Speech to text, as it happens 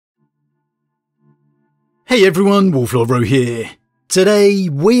Hey everyone, Wolf Lord Rho here. Today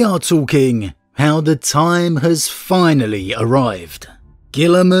we are talking how the time has finally arrived.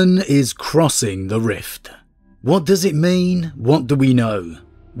 Guilliman is crossing the rift. What does it mean? What do we know?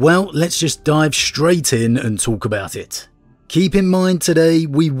 Well, let's just dive straight in and talk about it. Keep in mind today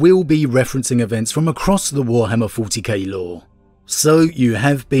we will be referencing events from across the Warhammer 40k lore. So you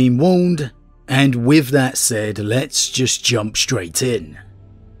have been warned, and with that said, let's just jump straight in.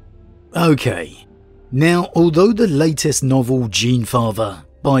 Okay. Now, although the latest novel Genefather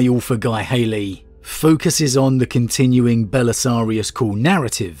by author Guy Haley focuses on the continuing Belisarius Cawl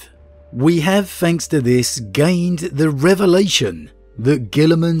narrative, we have, thanks to this, gained the revelation that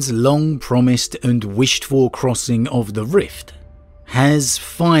Guilliman's long-promised and wished-for crossing of the Rift has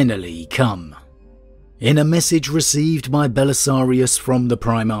finally come. In a message received by Belisarius from the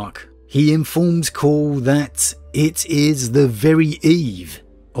Primarch, he informed Cawl that it is the very eve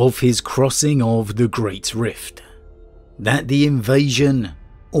of his crossing of the Great Rift. That the invasion,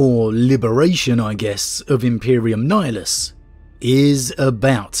 or liberation I guess, of Imperium Nihilus is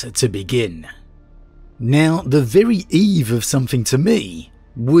about to begin. Now, the very eve of something to me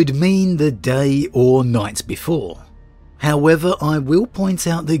would mean the day or night before. However, I will point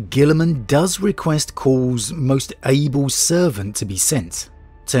out that Guilliman does request Cawl's most able servant to be sent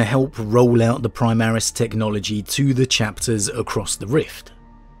to help roll out the Primaris technology to the chapters across the Rift.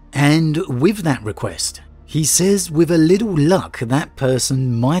 And with that request, he says with a little luck that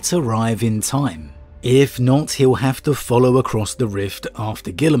person might arrive in time. If not, he'll have to follow across the Rift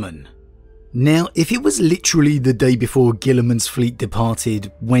after Guilliman. Now, if it was literally the day before Guilliman's fleet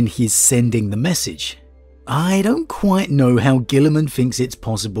departed when he's sending the message, I don't quite know how Guilliman thinks it's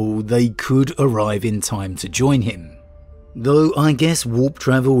possible they could arrive in time to join him. Though I guess warp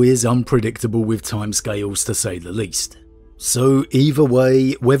travel is unpredictable with timescales to say the least. So either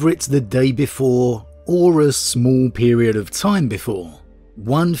way, whether it's the day before or a small period of time before,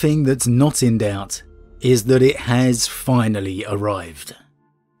 one thing that's not in doubt is that it has finally arrived.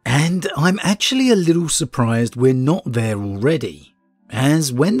 And I'm actually a little surprised we're not there already,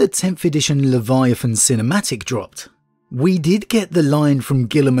 as when the 10th edition Leviathan cinematic dropped, we did get the line from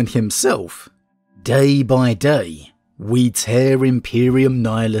Guilliman himself, "Day by day, we tear Imperium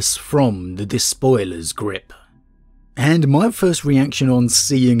Nihilus from the Despoiler's grip." And my first reaction on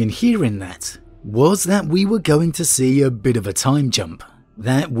seeing and hearing that was that we were going to see a bit of a time jump,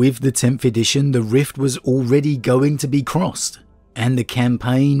 that with the 10th edition the Rift was already going to be crossed, and the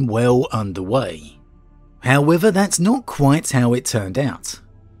campaign well underway. However, that's not quite how it turned out.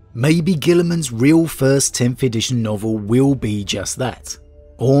 Maybe Guilliman's real first 10th edition novel will be just that,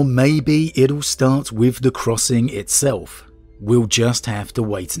 or maybe it'll start with the crossing itself. We'll just have to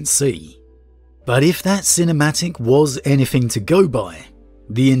wait and see. But if that cinematic was anything to go by,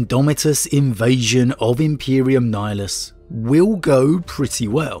 the Indomitus invasion of Imperium Nihilus will go pretty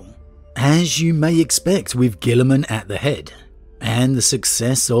well, as you may expect with Guilliman at the head, and the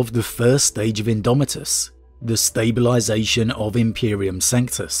success of the first stage of Indomitus, the stabilization of Imperium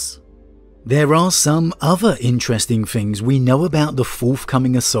Sanctus. There are some other interesting things we know about the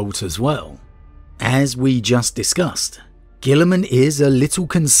forthcoming assault as well. As we just discussed, Guilliman is a little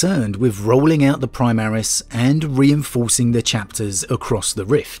concerned with rolling out the Primaris and reinforcing the chapters across the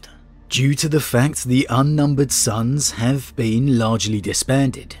Rift, due to the fact the unnumbered sons have been largely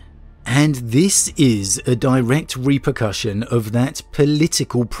disbanded. And this is a direct repercussion of that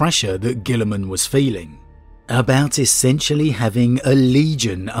political pressure that Guilliman was feeling, about essentially having a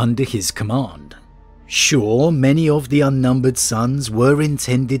legion under his command. Sure, many of the unnumbered sons were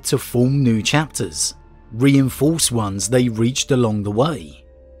intended to form new chapters, reinforce ones they reached along the way.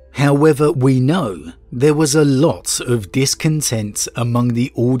 However, we know there was a lot of discontent among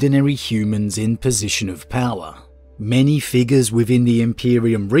the ordinary humans in position of power. Many figures within the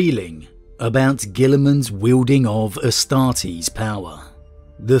Imperium reeling about Guilliman's wielding of Astartes' power.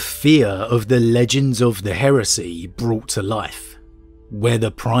 The fear of the legends of the heresy brought to life, where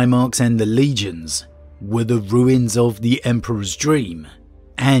the Primarchs and the legions were the ruins of the Emperor's dream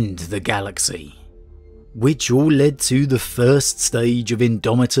and the galaxy, which all led to the first stage of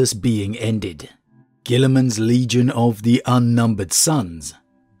Indomitus being ended, Guilliman's Legion of the Unnumbered Sons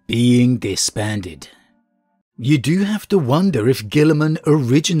being disbanded. You do have to wonder if Guilliman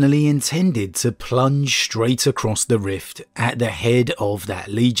originally intended to plunge straight across the Rift at the head of that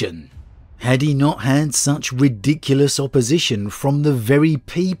legion, had he not had such ridiculous opposition from the very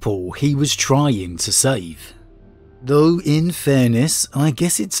people he was trying to save. Though in fairness, I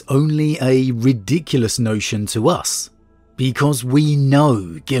guess it's only a ridiculous notion to us, because we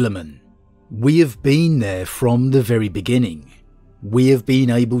know Guilliman. We have been there from the very beginning. we have been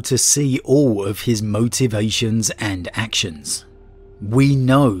able to see all of his motivations and actions. We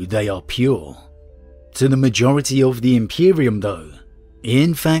know they are pure. To the majority of the Imperium though,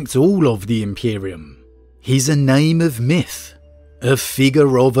 in fact all of the Imperium, he's a name of myth, a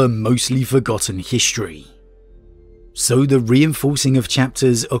figure of a mostly forgotten history. So the reinforcing of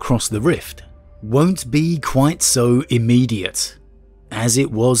chapters across the rift won't be quite so immediate as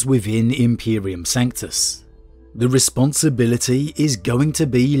it was within Imperium Sanctus. The responsibility is going to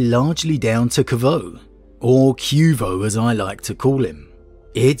be largely down to Quvo, or Quvo as I like to call him.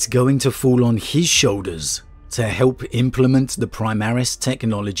 It's going to fall on his shoulders to help implement the Primaris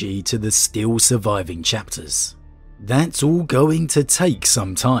technology to the still surviving chapters. That's all going to take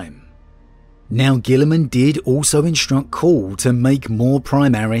some time. Now Guilliman did also instruct Call to make more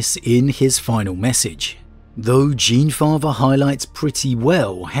Primaris in his final message, though Genefather highlights pretty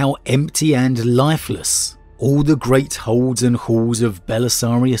well how empty and lifeless all the great holds and halls of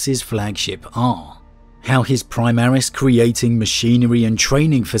Belisarius' flagship are. How his Primaris creating machinery and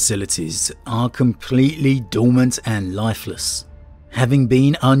training facilities are completely dormant and lifeless, having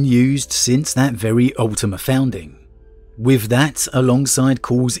been unused since that very Ultima founding. With that alongside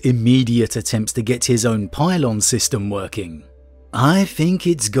Call's immediate attempts to get his own pylon system working, I think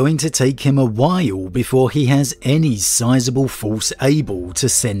it's going to take him a while before he has any sizable force able to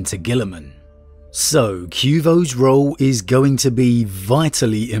send to Guilliman. So Quvo's role is going to be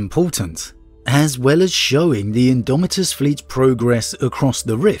vitally important, as well as showing the Indomitus fleet's progress across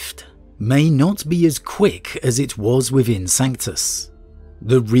the rift may not be as quick as it was within Sanctus.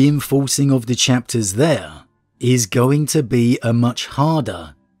 The reinforcing of the chapters there is going to be a much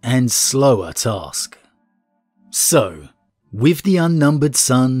harder and slower task. So, with the unnumbered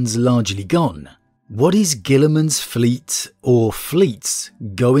suns largely gone, what is Guilliman's fleet or fleets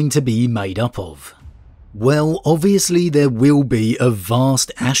going to be made up of? Well, obviously there will be a vast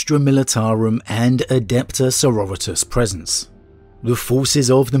Astra Militarum and Adepta Sororitas presence, the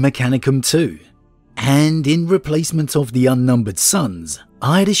forces of the Mechanicum too, and in replacement of the unnumbered suns,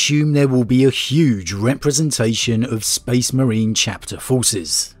 I'd assume there will be a huge representation of Space Marine chapter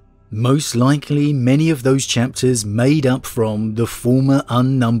forces. Most likely many of those chapters made up from the former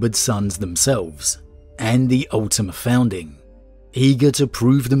unnumbered suns themselves and the Ultima founding, eager to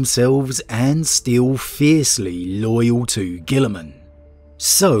prove themselves and still fiercely loyal to Guilliman.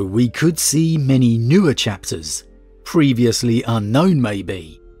 So we could see many newer chapters, previously unknown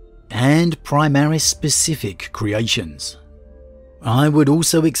maybe, and Primaris specific creations. I would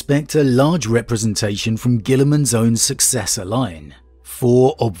also expect a large representation from Guilliman's own successor line,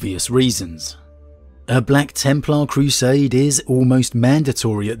 for obvious reasons. A Black Templar crusade is almost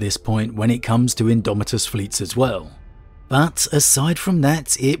mandatory at this point when it comes to Indomitus fleets as well. But aside from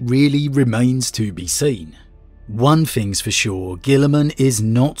that, it really remains to be seen. One thing's for sure, Guilliman is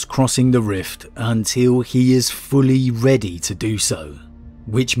not crossing the rift until he is fully ready to do so,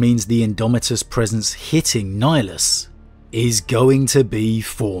 which means the Indomitus presence hitting Nihilus is going to be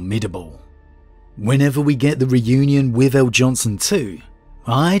formidable. Whenever we get the reunion with L. Johnson too,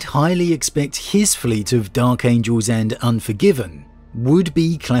 I'd highly expect his fleet of Dark Angels and Unforgiven would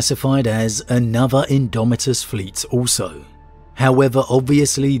be classified as another Indomitus fleet also. However,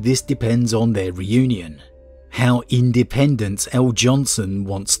 obviously this depends on their reunion, how independent L. Johnson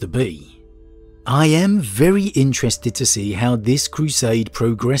wants to be. I am very interested to see how this crusade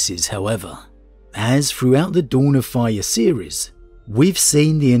progresses however, as throughout the Dawn of Fire series, we've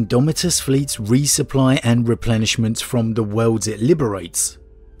seen the Indomitus fleet's resupply and replenishment from the worlds it liberates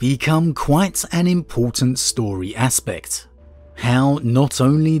become quite an important story aspect. How not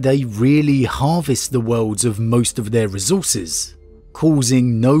only they really harvest the worlds of most of their resources,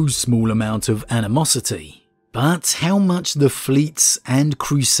 causing no small amount of animosity, but how much the fleet's and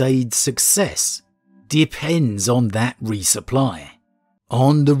crusade's success depends on that resupply,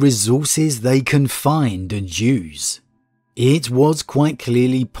 on the resources they can find and use. It was quite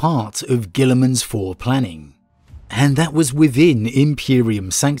clearly part of Guilliman's foreplanning, and that was within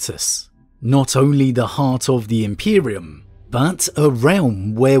Imperium Sanctus, not only the heart of the Imperium, but a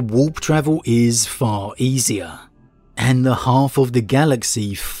realm where warp travel is far easier, and the half of the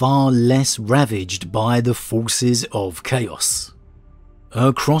galaxy far less ravaged by the forces of chaos.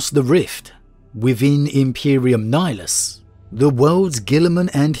 Across the rift, within Imperium Nihilus, the worlds Guilliman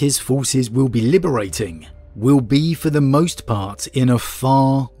and his forces will be liberating will be for the most part in a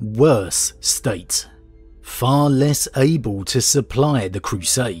far worse state, far less able to supply the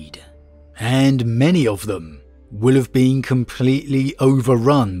crusade, and many of them will have been completely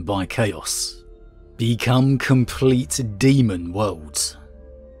overrun by chaos, become complete demon worlds.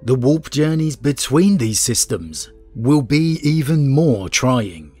 The warp journeys between these systems will be even more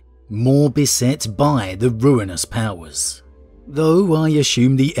trying, more beset by the ruinous powers. Though I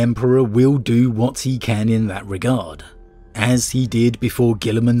assume the Emperor will do what he can in that regard, as he did before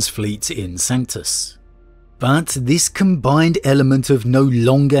Guilliman's fleet in Sanctus. But this combined element of no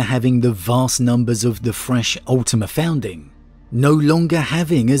longer having the vast numbers of the fresh Ultima founding, no longer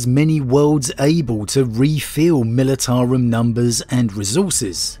having as many worlds able to refill Militarum numbers and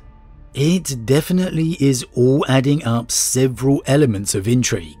resources, it definitely is all adding up several elements of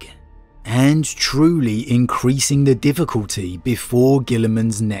intrigue, and truly increasing the difficulty before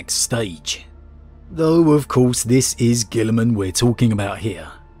Guilliman's next stage. Though of course this is Guilliman we're talking about here,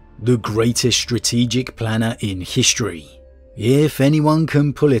 the greatest strategic planner in history. If anyone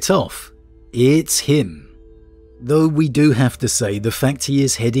can pull it off, it's him. Though we do have to say the fact he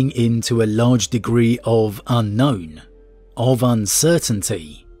is heading into a large degree of unknown, of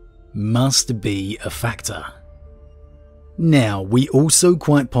uncertainty, must be a factor. Now, we also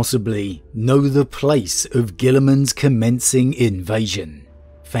quite possibly know the place of Guilliman's commencing invasion,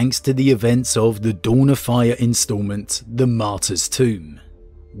 thanks to the events of the Dawn of Fire installment, The Martyr's Tomb.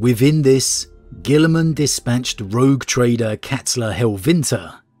 Within this, Guilliman dispatched rogue trader Katzler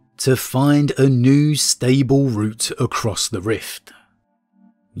Helvinter to find a new stable route across the rift.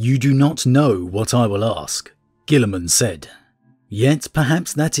 "You do not know what I will ask," Guilliman said. "Yet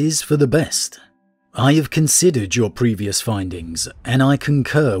perhaps that is for the best. I have considered your previous findings, and I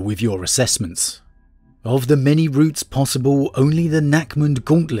concur with your assessments. Of the many routes possible, only the Nachmund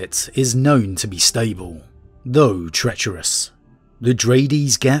Gauntlet is known to be stable, though treacherous. The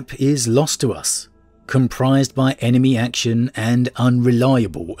Drades Gap is lost to us, comprised by enemy action and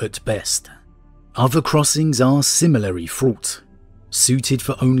unreliable at best. Other crossings are similarly fraught, suited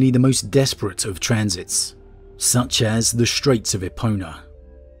for only the most desperate of transits, such as the Straits of Epona.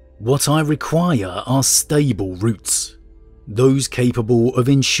 What I require are stable routes, those capable of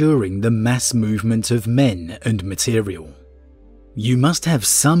ensuring the mass movement of men and material." "You must have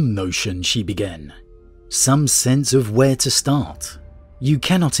some notion," she began, "some sense of where to start. You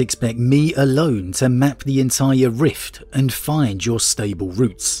cannot expect me alone to map the entire rift and find your stable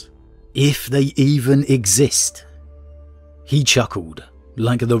routes, if they even exist." He chuckled,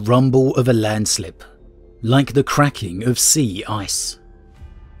 like the rumble of a landslip, like the cracking of sea ice.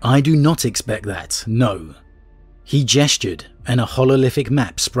 "I do not expect that, no." He gestured, and a hololithic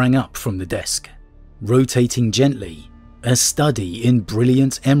map sprang up from the desk, rotating gently, a study in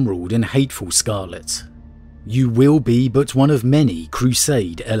brilliant emerald and hateful scarlet. "You will be but one of many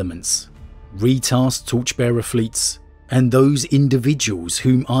crusade elements, retasked torchbearer fleets, and those individuals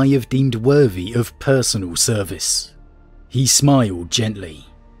whom I have deemed worthy of personal service." He smiled gently.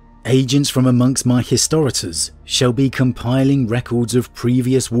 "Agents from amongst my historiators shall be compiling records of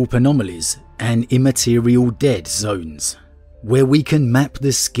previous warp anomalies and immaterial dead zones, where we can map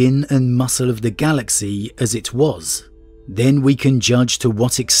the skin and muscle of the galaxy as it was. Then we can judge to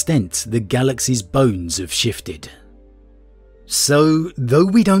what extent the galaxy's bones have shifted." So, though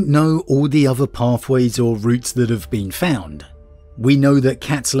we don't know all the other pathways or routes that have been found, we know that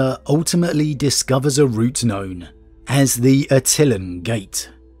Katzler ultimately discovers a route known as the Attilan Gate.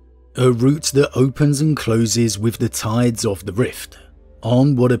 A route that opens and closes with the tides of the rift,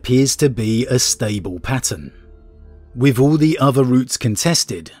 on what appears to be a stable pattern. With all the other routes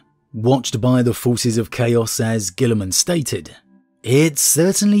contested, watched by the forces of chaos as Guilliman stated, it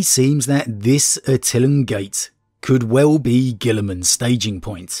certainly seems that this Attilan Gate could well be Guilliman's staging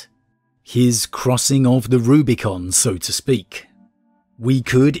point, his crossing of the Rubicon, so to speak. We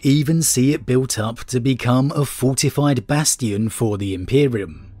could even see it built up to become a fortified bastion for the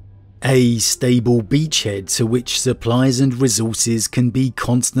Imperium, a stable beachhead to which supplies and resources can be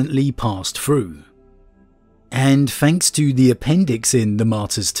constantly passed through. And thanks to the appendix in the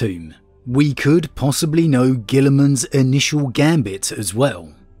Martyr's Tomb, we could possibly know Guilliman's initial gambit as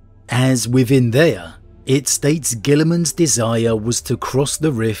well, as within there, it states Guilliman's desire was to cross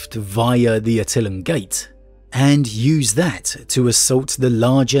the rift via the Attilan Gate, and use that to assault the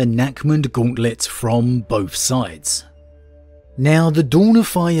larger Nachmund Gauntlet from both sides. Now, the Dawn of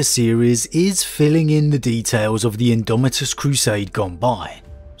Fire series is filling in the details of the Indomitus Crusade gone by,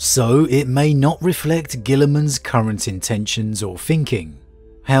 so it may not reflect Guilliman's current intentions or thinking.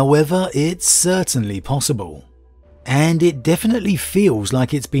 However, it's certainly possible, and it definitely feels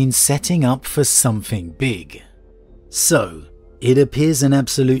like it's been setting up for something big. So, it appears an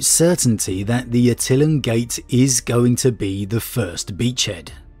absolute certainty that the Attilan Gate is going to be the first beachhead,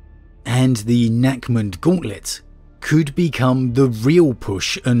 and the Nachmund Gauntlet could become the real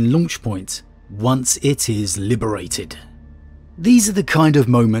push and launch point once it is liberated. These are the kind of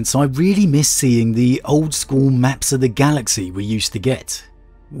moments I really miss seeing the old school maps of the galaxy we used to get.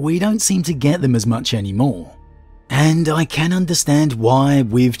 We don't seem to get them as much anymore. And I can understand why,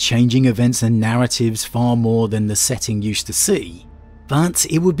 with changing events and narratives far more than the setting used to see, but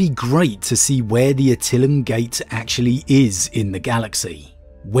it would be great to see where the Attilan Gate actually is in the galaxy,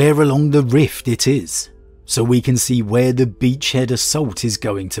 where along the rift it is, so we can see where the beachhead assault is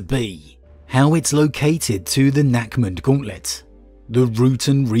going to be, how it's located to the Nachmund Gauntlet, the route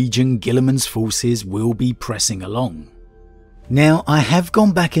and region Guilliman'S forces will be pressing along. Now, I have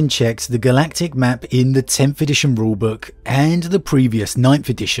gone back and checked the galactic map in the 10th edition rulebook and the previous 9th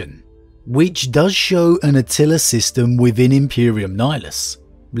edition, which does show an Attila system within Imperium Nihilus,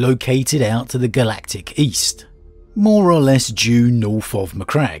 located out to the galactic east, more or less due north of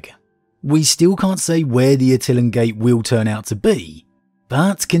Macragge. We still can't say where the Attilan Gate will turn out to be,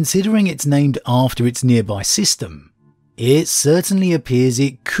 but considering it's named after its nearby system, it certainly appears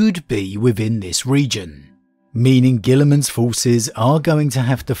it could be within this region, meaning Guilliman's forces are going to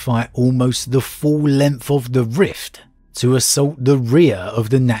have to fight almost the full length of the rift to assault the rear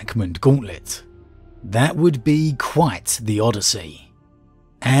of the Nachmund Gauntlet. That would be quite the odyssey.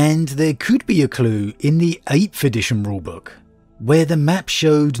 And there could be a clue in the 8th edition rulebook, where the map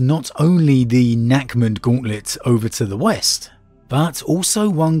showed not only the Nachmund Gauntlet over to the west, but also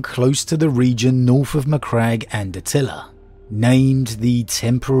one close to the region north of Macragge and Attila, named the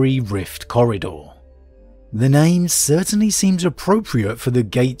Temporary Rift Corridor. The name certainly seems appropriate for the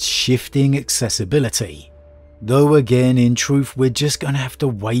gate's shifting accessibility, though again in truth we're just going to have to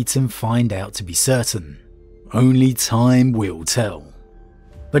wait and find out to be certain. Only time will tell.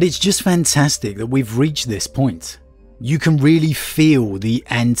 But it's just fantastic that we've reached this point. You can really feel the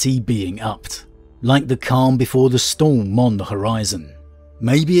ante being upped, like the calm before the storm on the horizon.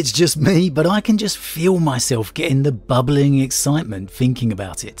 Maybe it's just me, but I can just feel myself getting the bubbling excitement thinking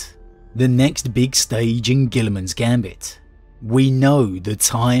about it. The next big stage in Guilliman'S Gambit. We know the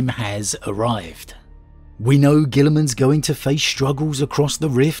time has arrived. We know Guilliman's going to face struggles across the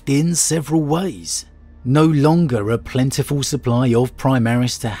rift in several ways. No longer a plentiful supply of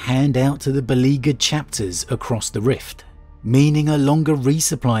Primaris to hand out to the beleaguered chapters across the rift, meaning a longer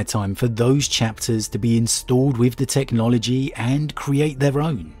resupply time for those chapters to be installed with the technology and create their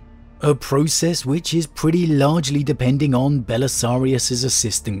own. A process which is pretty largely depending on Belisarius'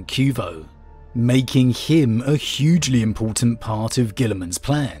 assistant Cuvo, making him a hugely important part of Guilliman's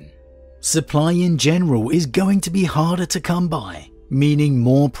plan. Supply in general is going to be harder to come by, meaning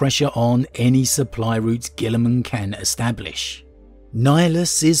more pressure on any supply routes Guilliman can establish.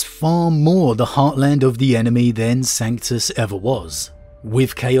 Nihilus is far more the heartland of the enemy than Sanctus ever was,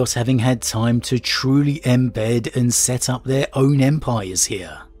 with Chaos having had time to truly embed and set up their own empires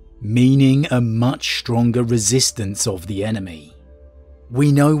here, meaning a much stronger resistance of the enemy.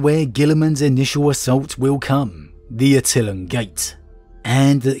 We know where Guilliman's initial assault will come, the Attilan Gate,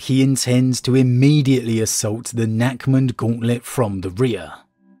 and that he intends to immediately assault the Nachmund Gauntlet from the rear,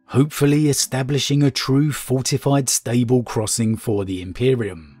 hopefully establishing a true fortified stable crossing for the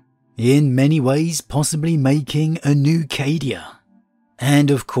Imperium, in many ways possibly making a new Cadia. And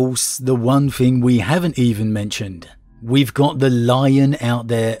of course, the one thing we haven't even mentioned, we've got the Lion out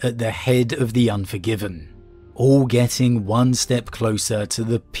there at the head of the Unforgiven, all getting one step closer to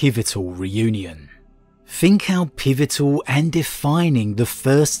the pivotal reunion. Think how pivotal and defining the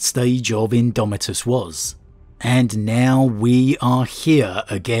first stage of Indomitus was, and now we are here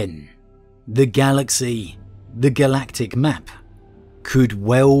again. The galaxy, the galactic map, could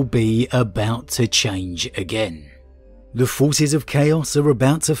well be about to change again. The forces of Chaos are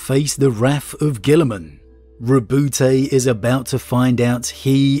about to face the wrath of Guilliman. Roboute is about to find out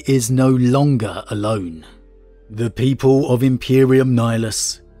he is no longer alone. The people of Imperium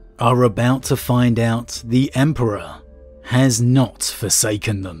Nihilus are about to find out the Emperor has not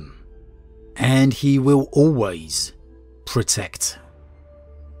forsaken them, and he will always protect.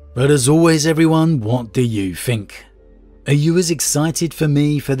 But as always everyone, what do you think? Are you as excited for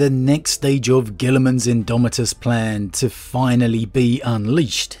me for the next stage of Guilliman's Indomitus plan to finally be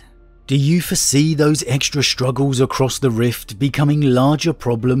unleashed? Do you foresee those extra struggles across the rift becoming larger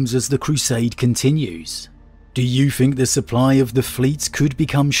problems as the crusade continues? Do you think the supply of the fleets could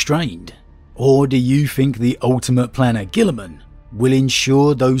become strained? Or do you think the ultimate planner Guilliman will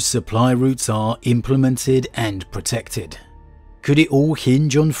ensure those supply routes are implemented and protected? Could it all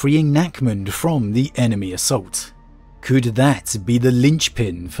hinge on freeing Nachmund from the enemy assault? Could that be the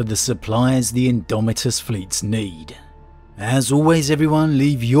linchpin for the supplies the Indomitus fleets need? As always everyone,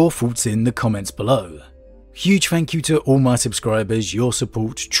 leave your thoughts in the comments below. Huge thank you to all my subscribers, your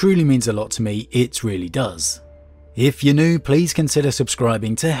support truly means a lot to me, it really does. If you're new, please consider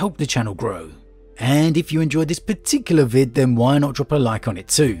subscribing to help the channel grow. And if you enjoyed this particular vid, then why not drop a like on it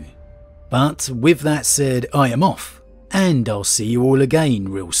too. But with that said, I am off, and I'll see you all again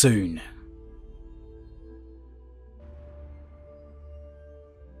real soon.